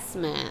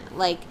investment.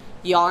 Like,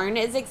 yarn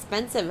is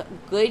expensive.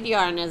 Good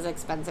yarn is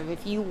expensive.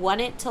 If you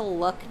want it to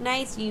look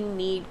nice, you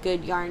need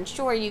good yarn.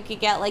 Sure, you could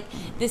get, like,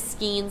 the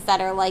skeins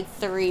that are, like,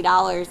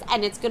 $3,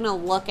 and it's gonna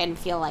look and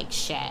feel like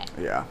shit.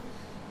 Yeah.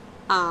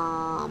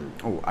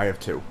 Oh, I have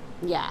two.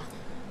 Yeah.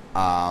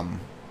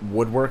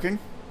 Woodworking.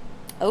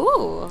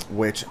 Ooh.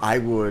 Which I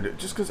would,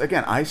 just because,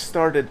 again, I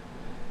started,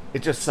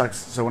 it just sucks.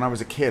 So when I was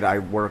a kid, I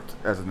worked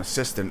as an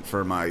assistant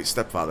for my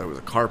stepfather, who was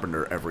a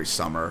carpenter, every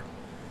summer.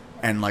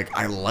 And, like,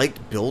 I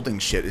liked building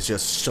shit. It's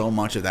just so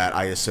much of that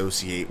I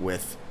associate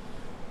with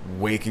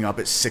waking up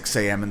at 6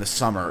 a.m. in the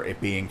summer, it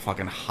being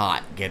fucking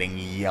hot, getting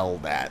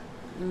yelled at.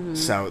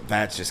 So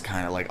that's just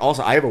kind of like,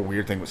 also, I have a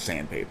weird thing with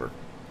sandpaper,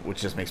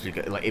 which just makes me,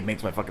 like, it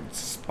makes my fucking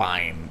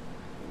spine.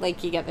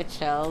 Like, you get the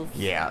chills.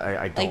 Yeah,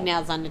 I don't. Like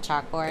nails on the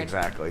chalkboard.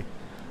 Exactly.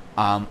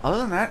 Other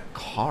than that,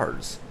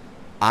 cars.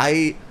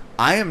 I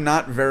am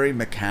not very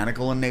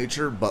mechanical in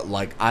nature, but,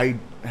 like, I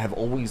have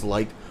always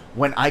liked,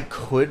 when I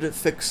could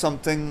fix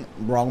something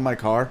wrong with my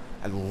car,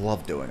 I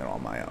love doing it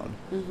on my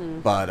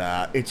own.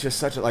 But it's just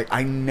such a, like,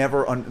 I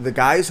never, the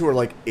guys who are,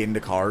 like, into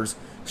cars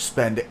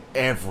spend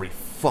every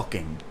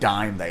fucking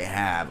dime they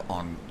have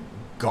on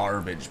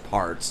garbage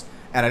parts,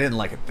 and I didn't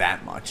like it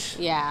that much.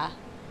 Yeah.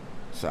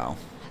 So,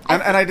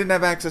 and I didn't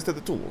have access to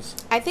the tools.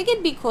 I think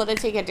it'd be cool to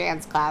take a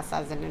dance class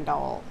as an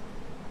adult.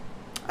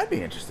 I'd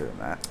be interested in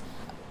that.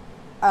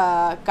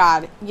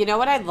 God, you know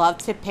what I'd love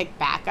to pick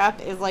back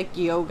up is, like,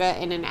 yoga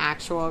in an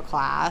actual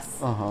class.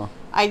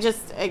 I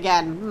just,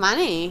 again,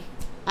 money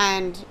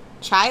and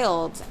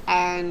child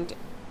and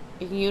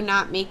you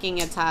not making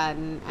a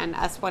ton and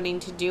us wanting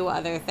to do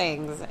other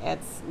things.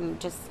 It's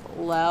just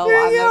low.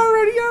 Yeah,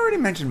 you already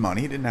mentioned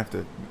money. You didn't have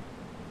to.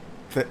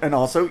 And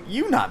also,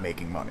 you not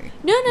making money.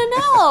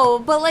 No.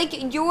 But,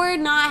 like, you're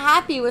not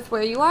happy with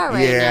where you are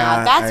right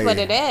now. That's what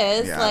it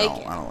is. Yeah,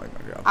 like, I don't like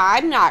my job.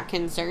 I'm not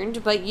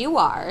concerned, but you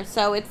are.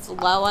 So it's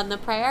low on the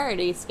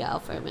priority scale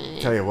for me.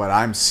 Tell you what,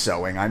 I'm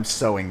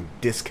sowing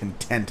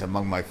discontent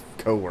among my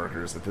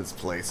coworkers at this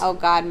place. Oh,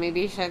 God,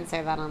 maybe you shouldn't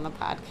say that on the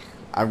podcast.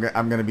 I'm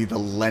going to be the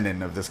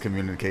Lenin of this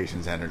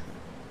communications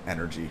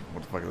energy.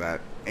 What the fuck is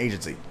that?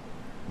 Agency.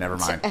 Never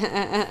mind.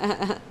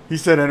 He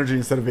said energy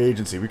instead of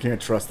agency. We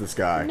can't trust this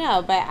guy.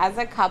 No, but as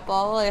a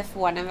couple, if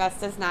one of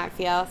us does not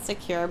feel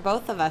secure,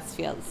 both of us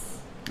feels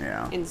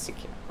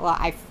insecure. Well,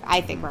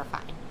 I think we're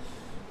fine.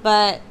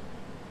 But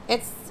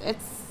it's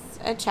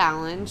a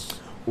challenge.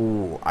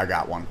 Ooh, I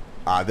got one.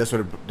 This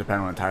would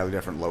depend on an entirely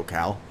different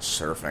locale.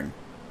 Surfing.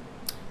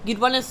 You'd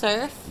want to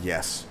surf?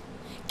 Yes.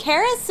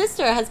 Kara's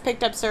sister has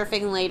picked up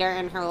surfing later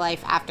in her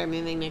life after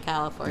moving to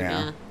California.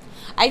 Yeah.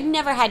 I've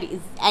never had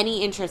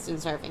any interest in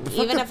surfing.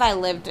 Even if I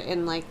lived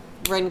in, like,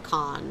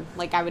 Rincon.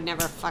 Like, I would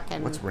never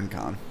fucking... What's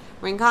Rincon?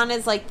 Rincon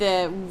is like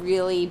the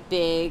really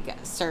big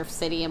surf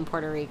city in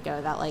Puerto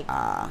Rico that like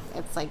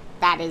it's like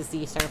that is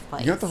the surf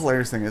place. You know what the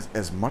hilarious thing is?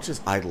 As much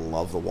as I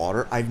love the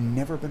water, I've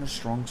never been a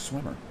strong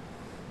swimmer.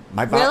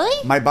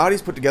 Really? My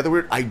body's put together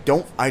weird. I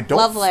don't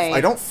Lovely.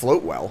 I don't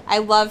float well. I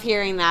love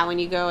hearing that when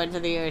you go into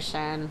the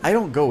ocean. I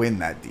don't go in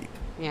that deep.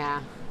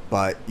 Yeah.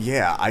 But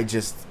yeah, I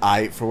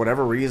for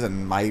whatever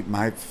reason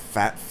my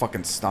fat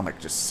fucking stomach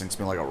just sinks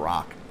me like a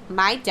rock.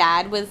 My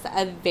dad was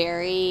a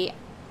very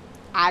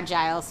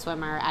agile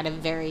swimmer at a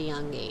very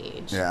young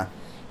age. Yeah.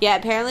 Yeah,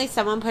 apparently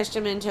someone pushed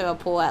him into a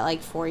pool at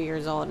like 4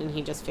 years old and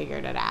he just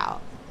figured it out.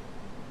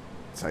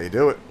 That's how you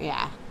do it.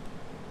 Yeah.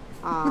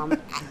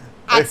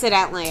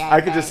 Accidentally.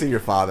 I could just see your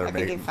father I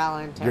think he fell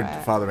into your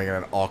it. father making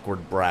an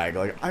awkward brag.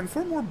 Like, I'm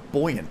far more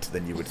buoyant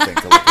than you would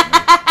think to look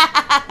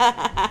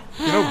at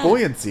me. You know,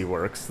 buoyancy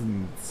works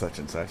and such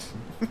and such.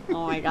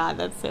 Oh my god,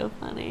 that's so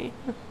funny.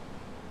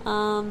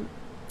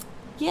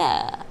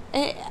 Yeah.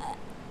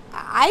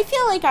 I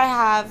feel like I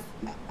have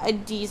a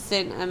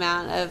decent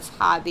amount of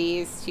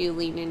hobbies to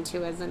lean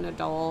into as an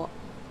adult.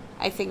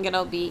 I think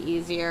it'll be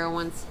easier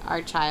once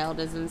our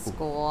child is in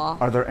school.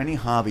 Are there any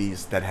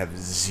hobbies that have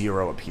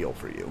zero appeal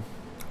for you?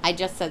 I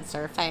just said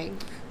surfing.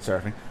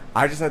 Surfing?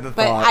 I just had the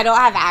But thought... I don't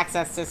have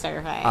access to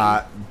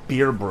surfing.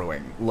 Beer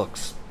brewing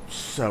looks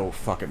so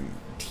fucking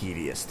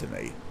tedious to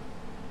me.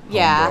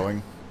 Yeah. Home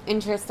brewing.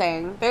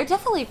 Interesting. There are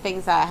definitely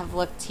things that have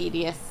looked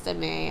tedious to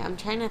me. I'm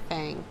trying to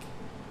think.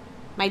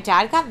 My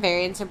dad got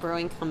very into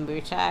brewing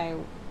kombucha. I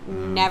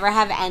never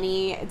have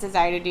any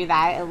desire to do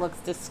that. It looks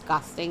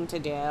disgusting to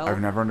do.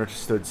 I've never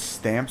understood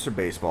stamps or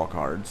baseball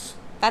cards.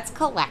 That's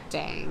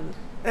collecting.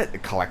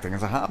 Collecting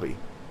is a hobby.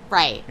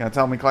 Right. You gonna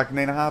tell me collecting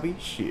ain't a hobby?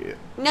 Shit.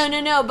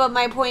 No. But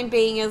my point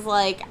being is,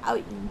 like,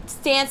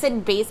 stamps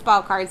and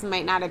baseball cards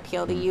might not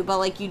appeal to you, but,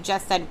 like, you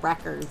just said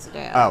records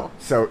do. Oh,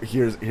 so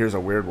here's a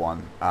weird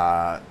one.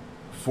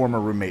 Former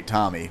roommate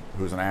Tommy,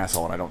 who's an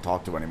asshole and I don't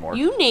talk to anymore.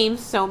 You name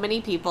so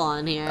many people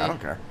on here. I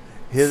don't care.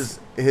 His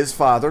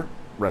father,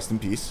 rest in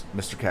peace,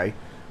 Mr. K,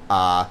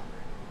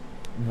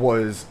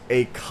 was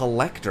a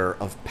collector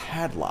of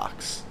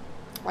padlocks.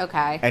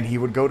 Okay. And he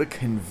would go to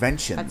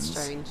conventions. That's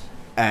strange.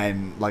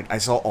 And, like, I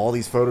saw all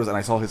these photos and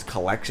I saw his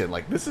collection.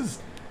 Like, there's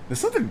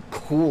something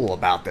cool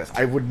about this.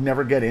 I would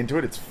never get into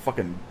it. It's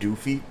fucking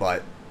doofy,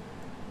 but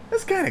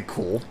it's kind of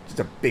cool.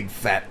 Just a big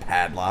fat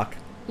padlock.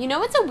 You know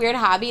what's a weird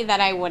hobby that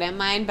I wouldn't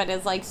mind, but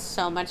is like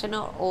so much an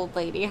old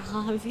lady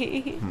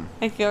hobby?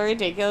 I feel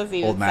ridiculous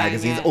even Old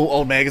magazines? saying it.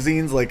 Old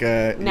magazines like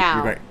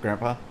No. your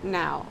grandpa?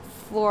 No.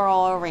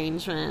 Floral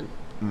arrangement.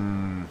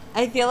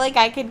 I feel like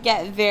I could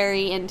get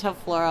very into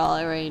floral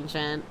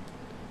arrangement.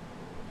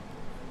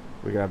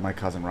 We gotta have my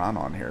cousin Ron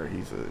on here.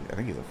 I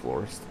think he's a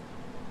florist.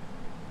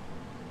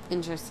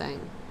 Interesting.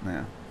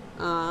 Yeah.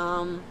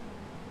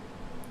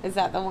 Is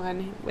that the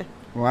one with...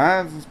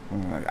 Well,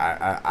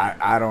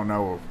 I don't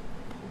know.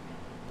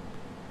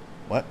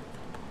 What?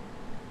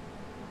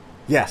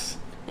 Yes.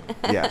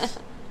 Yes.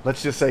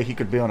 Let's just say he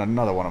could be on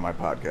another one of my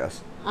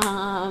podcasts.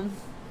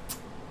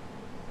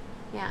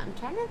 Yeah, I'm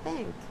trying to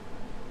think.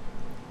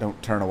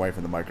 Don't turn away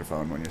from the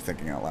microphone when you're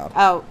thinking out loud.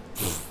 Oh.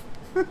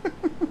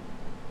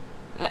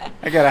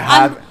 I got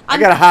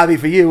a hobby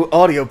for you,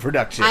 audio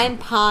production. I'm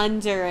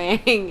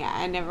pondering,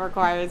 and it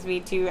requires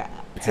me to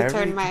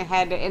turn my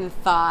head in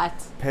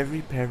thought.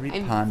 Perry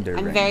pondering.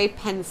 I'm very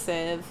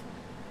pensive.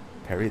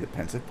 Perry the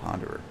pensive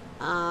ponderer.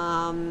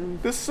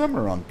 This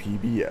summer on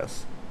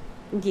PBS.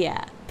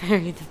 Yeah,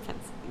 Perry the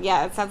pensive.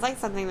 Yeah, it sounds like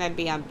something that'd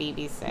be on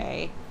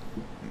BBC.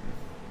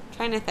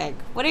 Trying to think.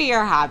 What are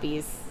your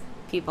hobbies,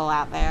 people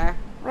out there?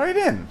 Write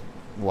in.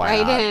 Why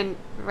not?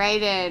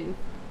 Write in.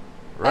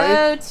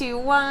 Right?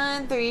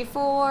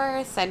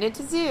 02134. Send it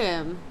to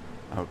Zoom.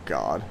 Oh,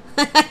 God.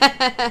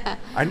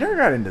 I never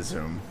got into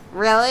Zoom.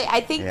 Really?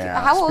 I think...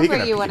 Yeah. How old Speaking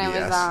were of you when I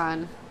PBS, was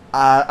on?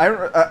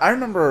 I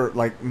remember,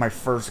 like, my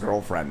first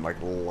girlfriend, like,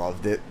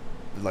 loved it.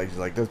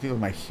 Like those people are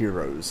my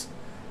heroes.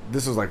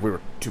 This was like we were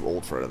too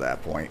old for it at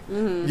that point.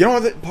 Mm-hmm. You know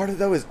what part of it,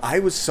 though, is I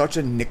was such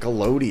a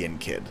Nickelodeon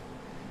kid.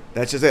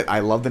 That's just it. I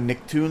love the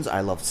Nicktoons.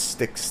 I love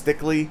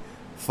Stickly,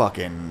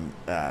 fucking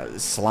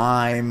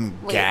Slime,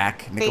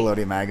 Gak,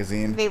 Nickelodeon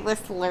magazine. They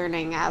list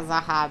learning as a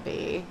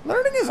hobby.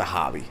 Learning is a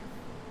hobby.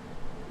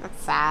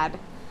 That's sad.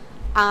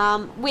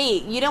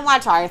 Wait, you didn't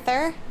watch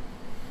Arthur?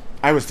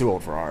 I was too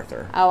old for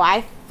Arthur. Oh,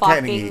 I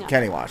fucking...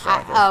 Kenny watched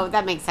Arthur. Oh,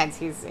 that makes sense.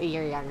 He's a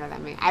year younger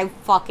than me. I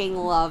fucking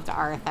loved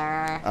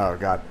Arthur. Oh,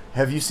 God.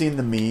 Have you seen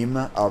the meme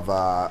of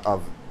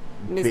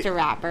Mr.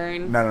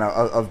 Ratburn? No,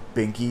 of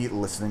Binky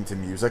listening to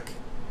music?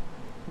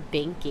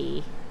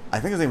 Binky? I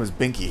think his name was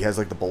Binky. He has,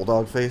 like, the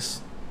bulldog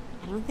face.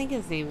 I don't think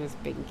his name is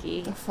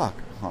Binky. The fuck?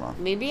 Hold on.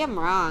 Maybe I'm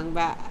wrong,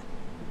 but...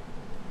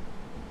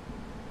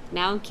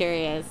 Now I'm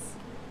curious.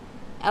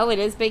 Oh, it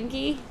is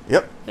Binky?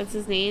 Yep. That's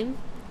his name?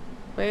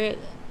 Where...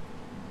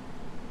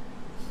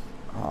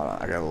 Hold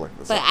on, I gotta look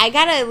this up. But I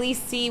gotta at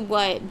least see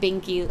what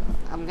Binky...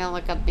 I'm gonna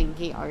look up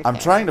Binky Arthur. I'm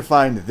trying to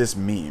find this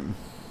meme.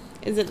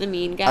 Is it the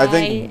mean guy? I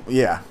think,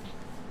 yeah.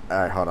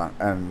 Alright, hold on.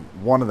 And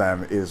one of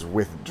them is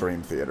with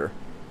Dream Theater.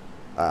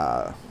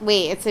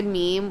 Wait, it's a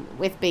meme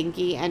with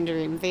Binky and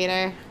Dream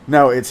Theater?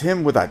 No, it's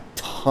him with a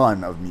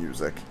ton of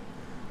music.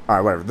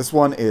 Alright, whatever. This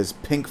one is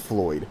Pink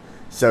Floyd.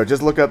 So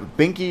just look up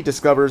Binky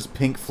discovers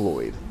Pink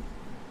Floyd.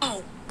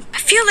 Oh, I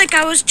feel like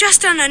I was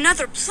just on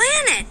another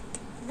planet.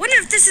 Wonder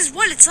if this is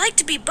what it's like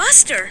to be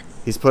Buster.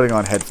 He's putting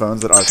on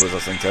headphones that Arthur was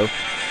listening to.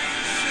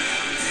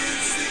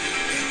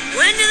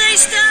 When do they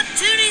stop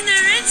tuning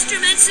their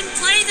instruments and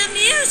play the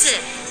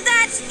music?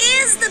 That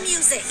is the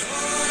music.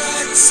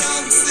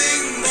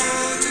 Something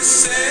more to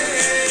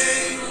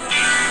say.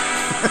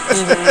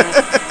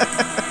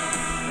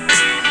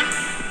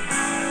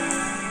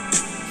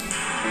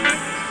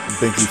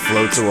 Binky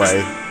floats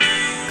away,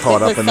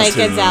 caught up in the tunes.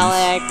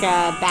 Psychedelic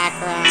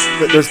background.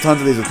 But there's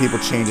tons of these with people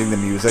changing the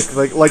music,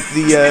 like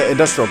the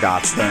industrial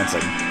goths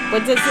dancing.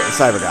 What does the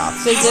cyber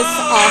goths. Does this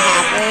all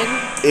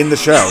happen? In the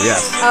show,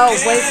 yes. Oh,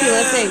 what is he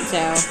listening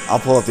to? I'll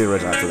pull up the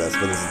original after this,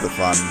 but this is the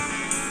fun.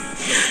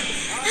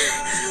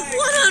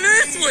 What on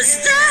earth was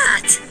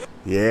that?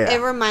 Yeah. It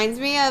reminds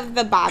me of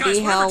the Bobby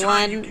Hill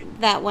one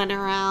that went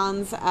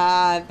around.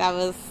 That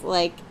was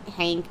like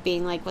Hank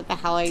being like, "What the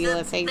hell are you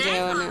listening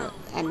to?"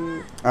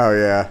 And oh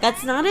yeah.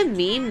 That's not a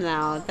meme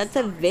though. That's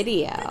a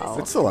video.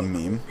 It's still a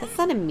meme. That's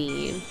not a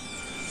meme.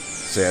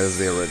 So yeah, this is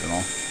the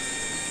original.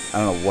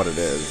 I don't know what it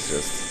is,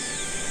 just.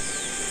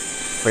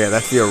 But yeah,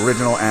 that's the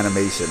original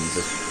animation,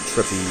 just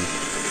trippy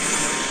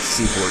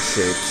seahorse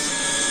shapes.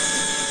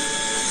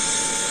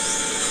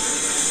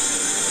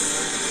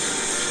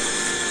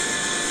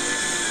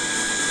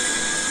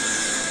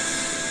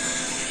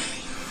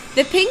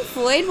 The Pink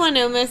Floyd one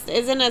almost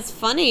isn't as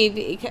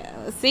funny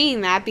seeing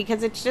that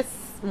because it's just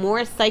more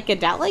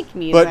psychedelic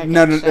music. But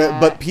no,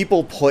 but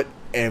people put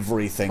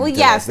everything. Well, to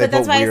yes, this. but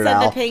that's why I said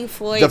Al. the Pink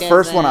Floyd. The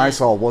first one I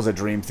saw was a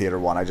Dream Theater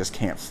one. I just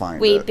can't find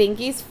it. Wait,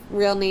 Binky's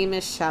real name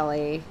is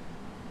Shelley.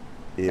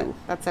 Ew.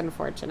 That's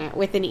unfortunate.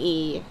 With an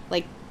E,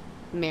 like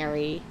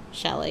Mary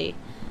Shelley.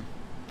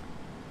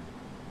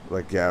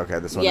 Like, yeah, okay,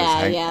 this one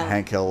Yeah, is yeah.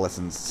 Hank Hill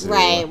listens to...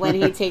 Right, when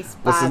he takes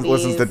Bobby's...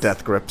 listens to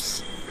Death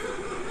Grips.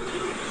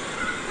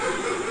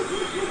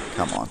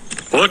 Come on.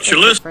 What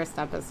you First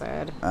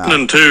episode.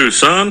 listening to,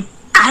 son?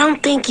 I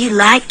don't think you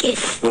like it.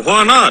 Well,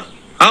 why not?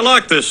 I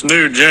like this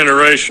new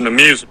generation of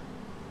music.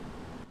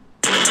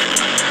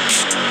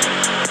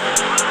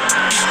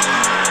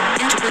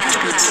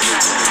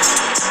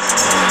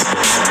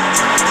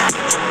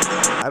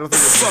 I don't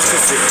think it's...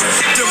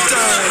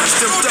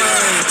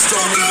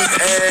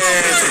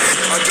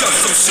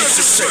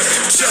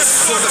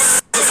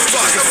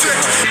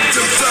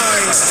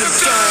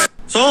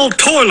 It's all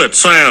toilet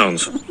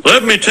sounds.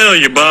 Let me tell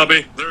you,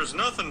 Bobby, there's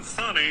nothing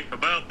funny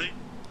about the...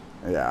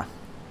 Yeah.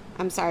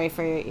 I'm sorry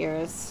for your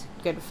ears,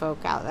 good folk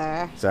out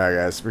there. Sorry,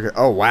 guys.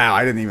 Oh, wow,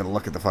 I didn't even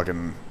look at the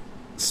fucking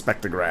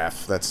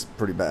spectrograph. That's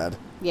pretty bad.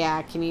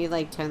 Yeah, can you,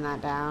 like, turn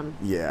that down?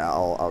 Yeah,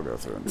 I'll go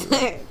through and do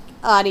that.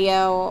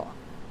 Audio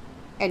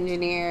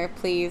engineer,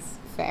 please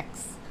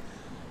fix.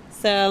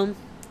 So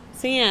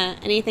yeah,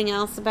 anything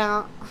else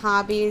about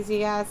hobbies you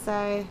guys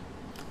say?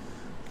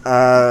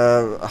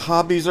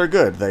 Hobbies are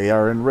good. They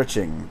are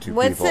enriching to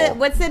people.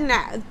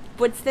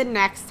 What's the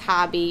next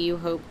hobby you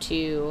hope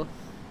to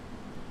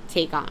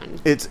take on?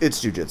 It's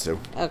jujitsu.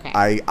 Okay.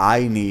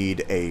 I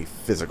need a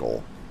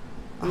physical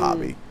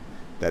hobby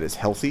that is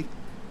healthy,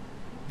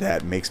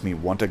 that makes me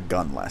want a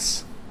gun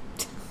less.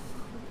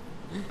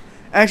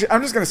 Actually,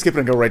 I'm just going to skip it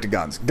and go right to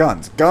guns.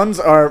 Guns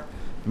are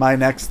my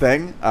next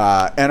thing.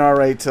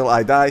 NRA till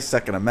I die,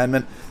 Second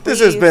Amendment. This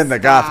has been the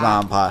Goth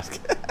Mom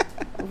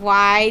Podcast.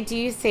 Why do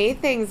you say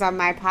things on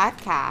my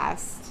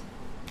podcast?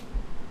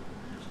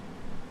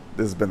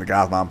 This has been the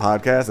Goth Mom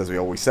Podcast, as we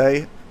always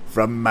say,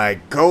 from my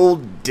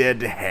cold,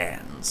 dead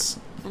hands.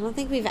 I don't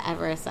think we've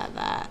ever said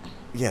that.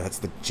 Yeah, that's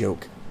the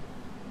joke.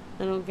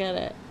 I don't get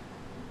it.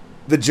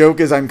 The joke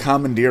is I'm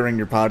commandeering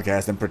your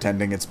podcast and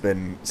pretending it's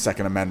been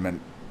Second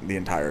Amendment the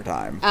entire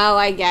time. Oh,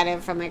 I get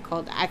it from my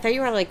cold. I thought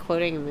you were like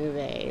quoting a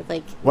movie,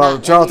 like. Well,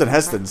 Charlton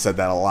Heston said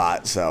that a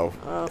lot, so,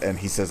 and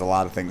he says a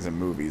lot of things in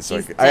movies,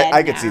 so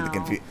I could see the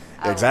confusion.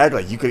 Oh.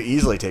 Exactly, you could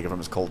easily take it from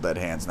his cold dead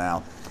hands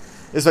now.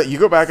 Is that you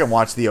go back and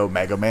watch the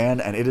Omega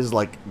Man, and it is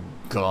like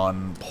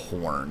gun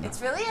porn.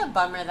 It's really a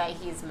bummer that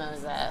he's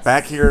Moses.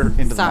 Back here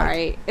into the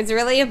Sorry, it's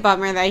really a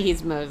bummer that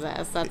he's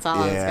Moses. That's all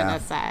I was gonna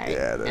say.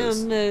 Yeah, it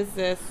is. Oh,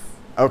 Moses.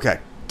 Okay,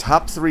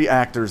 top 3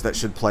 actors that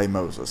should play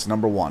Moses.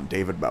 Number 1,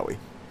 David Bowie.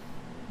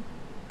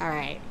 All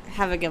right,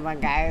 have a good one,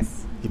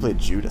 guys. He played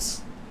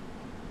Judas.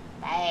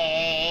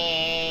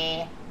 Bye.